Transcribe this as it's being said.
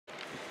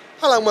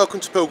Hello and welcome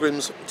to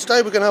Pilgrims.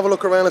 Today we're going to have a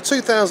look around a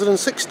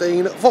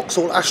 2016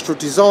 Vauxhall Astra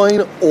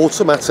Design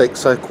automatic.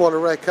 So quite a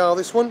rare car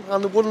this one,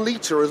 and the 1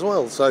 litre as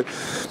well. So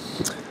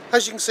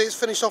as you can see, it's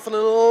finished off in a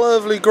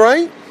lovely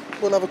grey.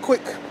 We'll have a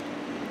quick,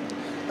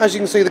 as you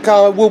can see, the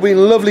car will be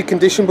in lovely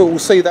condition, but we'll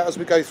see that as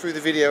we go through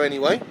the video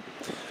anyway.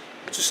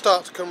 Just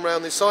start to come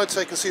around this side so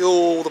you can see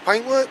all the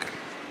paintwork.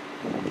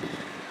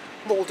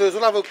 What we'll do is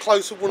we'll have a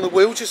close up on the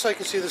wheels just so you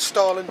can see the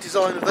style and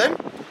design of them.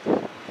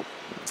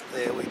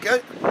 There we go.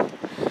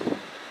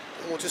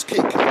 We'll just keep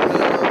coming around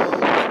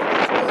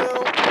as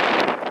well.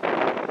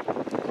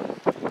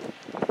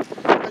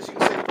 As you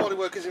can see, the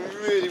bodywork is in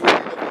really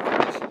lovely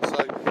condition.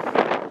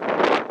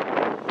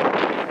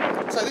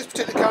 So this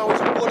particular car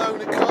was a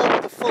one-owner car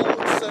with a full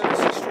service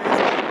history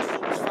as well,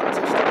 which is always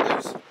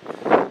fantastic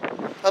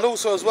news. And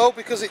also as well,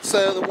 because it's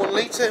the 1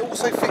 litre, it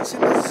also fits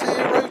in the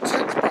 0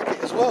 tax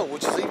bracket as well,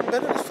 which is even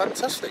better. It's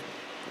fantastic.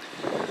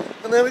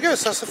 And there we go,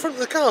 so that's the front of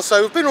the car.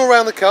 So we've been all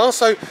around the car,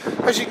 so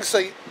as you can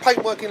see,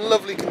 paintwork in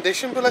lovely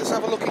condition, but let's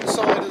have a look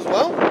inside as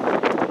well.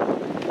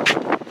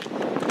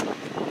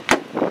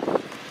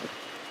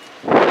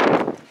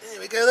 There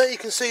we go, there you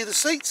can see the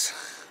seats,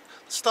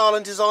 the style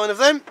and design of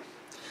them,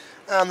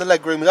 and the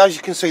legroom. As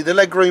you can see, the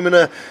legroom in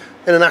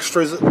an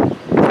Astra is a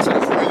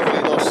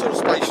really nice sort of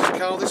spacious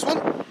car, this one.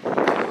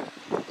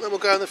 And then we'll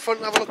go in the front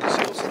and have a look and see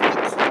what's in the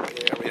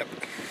front area.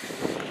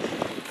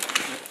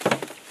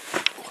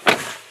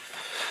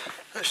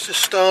 Let's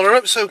just start her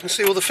up so we can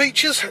see all the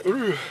features.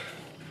 Ooh.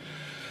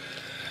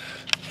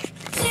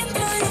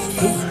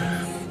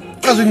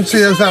 As we can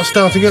see, as that's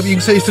starting up, you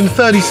can see it's done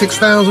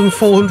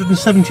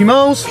 36,470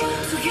 miles.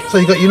 So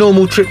you've got your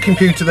normal trip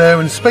computer there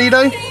and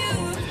speedo.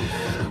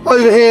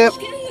 Over here,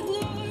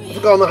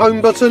 we've got on the home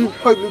button.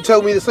 Hope it'll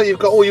tell me to say you've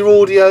got all your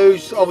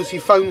audios, obviously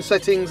phone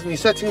settings and your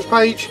settings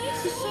page.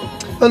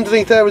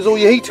 Underneath there is all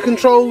your heater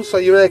controls, so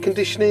your air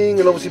conditioning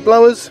and obviously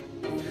blowers.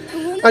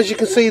 As you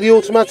can see, the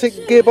automatic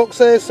gearbox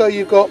there, so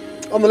you've got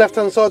on the left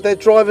hand side there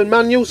drive and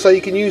manual, so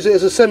you can use it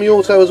as a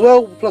semi-auto as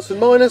well, plus and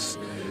minus,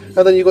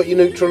 and then you've got your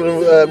neutral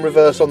and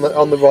reverse on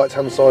the right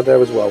hand side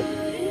there as well.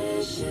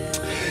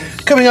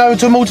 Coming over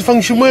to a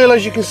multifunction wheel,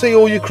 as you can see,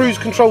 all your cruise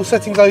control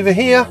settings over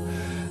here,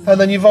 and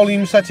then your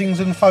volume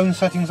settings and phone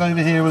settings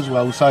over here as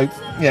well. So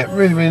yeah,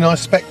 really nice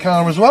spec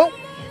car as well.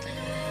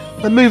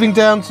 Then moving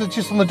down to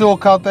just on the door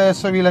card there,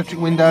 so your electric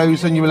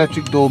windows and your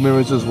electric door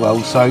mirrors as well.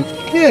 So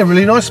yeah,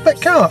 really nice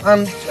spec car.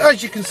 And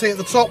as you can see at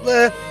the top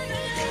there,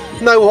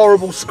 no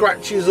horrible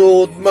scratches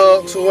or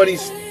marks or any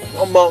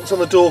marks on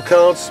the door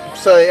cards.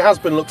 So it has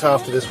been looked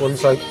after, this one.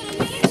 So a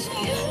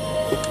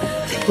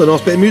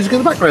nice bit of music in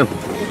the background.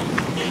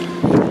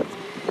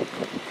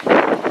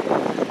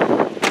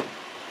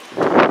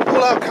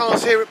 All our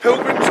cars here at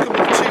Pilgrims come with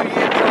a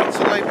 2-year grant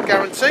and labour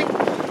guarantee.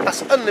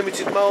 That's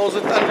unlimited miles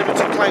and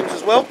unlimited claims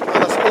as well, and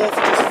that's all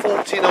for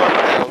just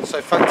 £49,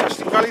 so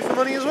fantastic value for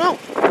money as well.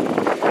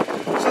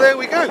 So there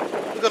we go,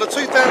 we've got a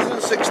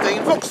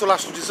 2016 Vauxhall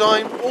Astra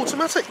Design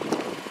automatic.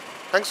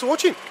 Thanks for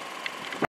watching.